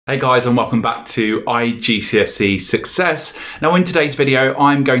Hey guys, and welcome back to IGCSE Success. Now in today's video,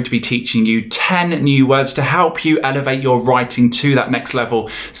 I'm going to be teaching you 10 new words to help you elevate your writing to that next level.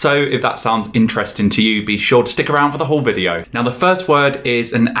 So if that sounds interesting to you, be sure to stick around for the whole video. Now the first word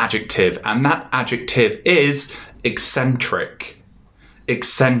is an adjective, and that adjective is eccentric.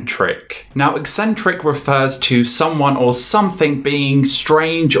 Eccentric. Now, eccentric refers to someone or something being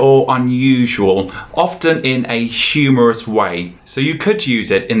strange or unusual, often in a humorous way. So you could use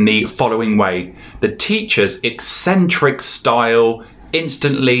it in the following way. The teacher's eccentric style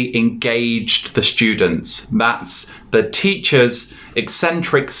instantly engaged the students. That's the teacher's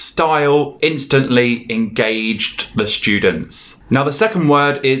eccentric style instantly engaged the students. Now, the second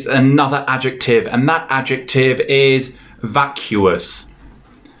word is another adjective, and that adjective is vacuous.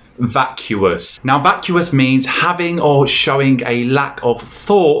 Vacuous. Now, vacuous means having or showing a lack of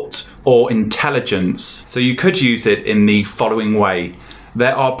thought or intelligence. So you could use it in the following way.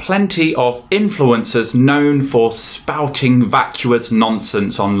 There are plenty of influencers known for spouting vacuous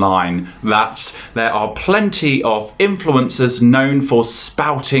nonsense online. There are plenty of influencers known for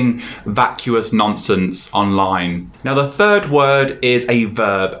spouting vacuous nonsense online. Now, the third word is a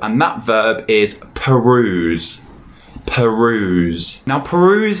verb, and that verb is peruse. Peruse. Now,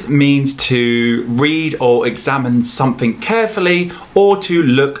 peruse means to read or examine something carefully or to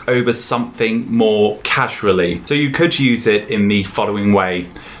look over something more casually. So you could use it in the following way.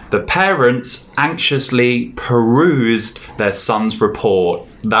 The parents anxiously perused their son's report.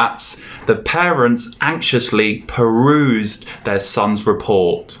 That's the parents anxiously perused their son's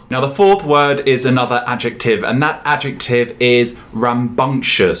report. Now, the fourth word is another adjective, and that adjective is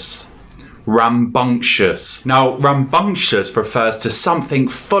rambunctious. Rambunctious. Now, rambunctious refers to something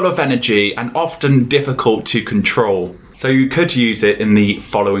full of energy and often difficult to control. So you could use it in the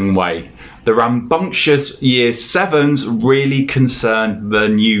following way. The rambunctious Year 7s really concerned the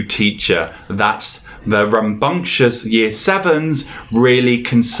new teacher. That's the rambunctious Year 7s really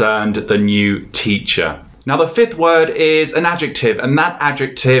concerned the new teacher. Now, the fifth word is an adjective, and that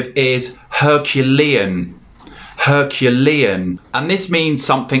adjective is Herculean. Herculean. And this means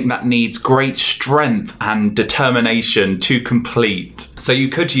something that needs great strength and determination to complete. So you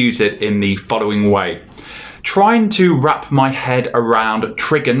could use it in the following way. Trying to wrap my head around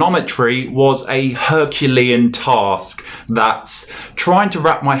trigonometry was a Herculean task. That's trying to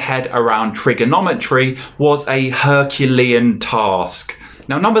wrap my head around trigonometry was a Herculean task.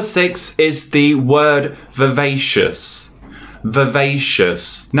 Now, number 6 is the word vivacious.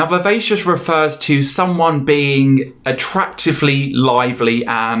 Vivacious. Now, vivacious refers to someone being attractively lively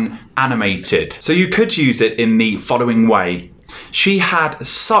and animated. So you could use it in the following way. She had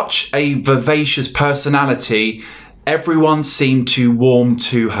such a vivacious personality, everyone seemed to warm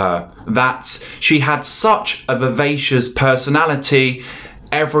to her. That's, she had such a vivacious personality,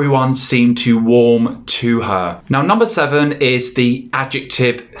 everyone seemed to warm to her. Now, number 7 is the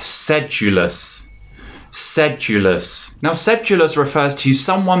adjective sedulous. Sedulous. Now, sedulous refers to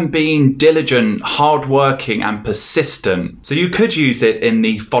someone being diligent, hardworking, and persistent. So you could use it in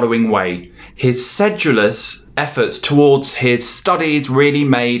the following way. His sedulous efforts towards his studies really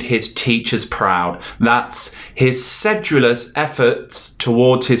made his teachers proud. That's, his sedulous efforts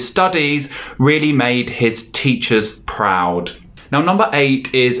towards his studies really made his teachers proud. Now, number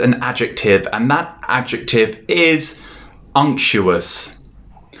 8 is an adjective, and that adjective is unctuous.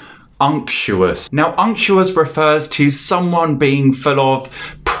 Unctuous. Now, unctuous refers to someone being full of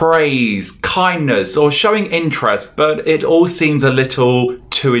praise, kindness, or showing interest, but it all seems a little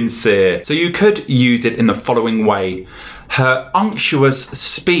too sincere. So you could use it in the following way. Her unctuous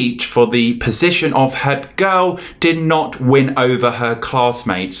speech for the position of head girl did not win over her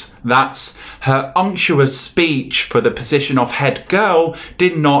classmates. That's, her unctuous speech for the position of head girl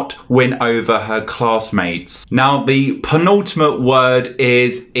did not win over her classmates. Now, the penultimate word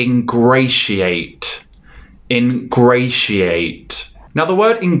is ingratiate. Ingratiate. Now, the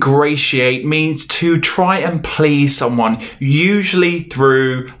word ingratiate means to try and please someone, usually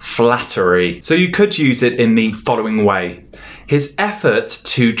through flattery. So you could use it in the following way. His efforts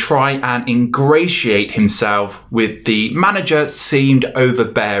to try and ingratiate himself with the manager seemed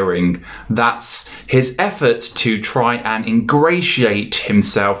overbearing. That's, his efforts to try and ingratiate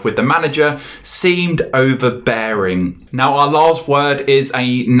himself with the manager seemed overbearing. Now, our last word is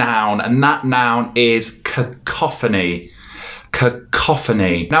a noun, and that noun is cacophony.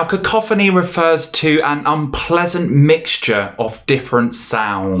 cacophony. Now, cacophony refers to an unpleasant mixture of different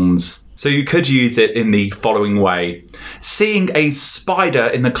sounds. So you could use it in the following way. Seeing a spider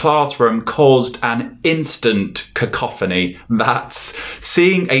in the classroom caused an instant cacophony. That's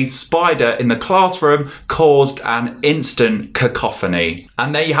seeing a spider in the classroom caused an instant cacophony.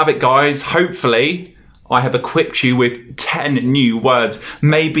 And there you have it, guys. Hopefully, I have equipped you with 10 new words.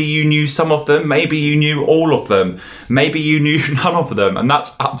 Maybe you knew some of them, maybe you knew all of them, maybe you knew none of them, and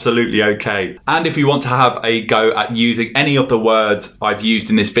that's absolutely okay. And if you want to have a go at using any of the words I've used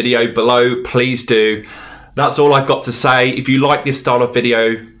in this video below, please do. That's all I've got to say. If you like this style of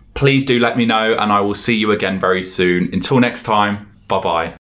video, please do let me know, and I will see you again very soon. Until next time, bye-bye.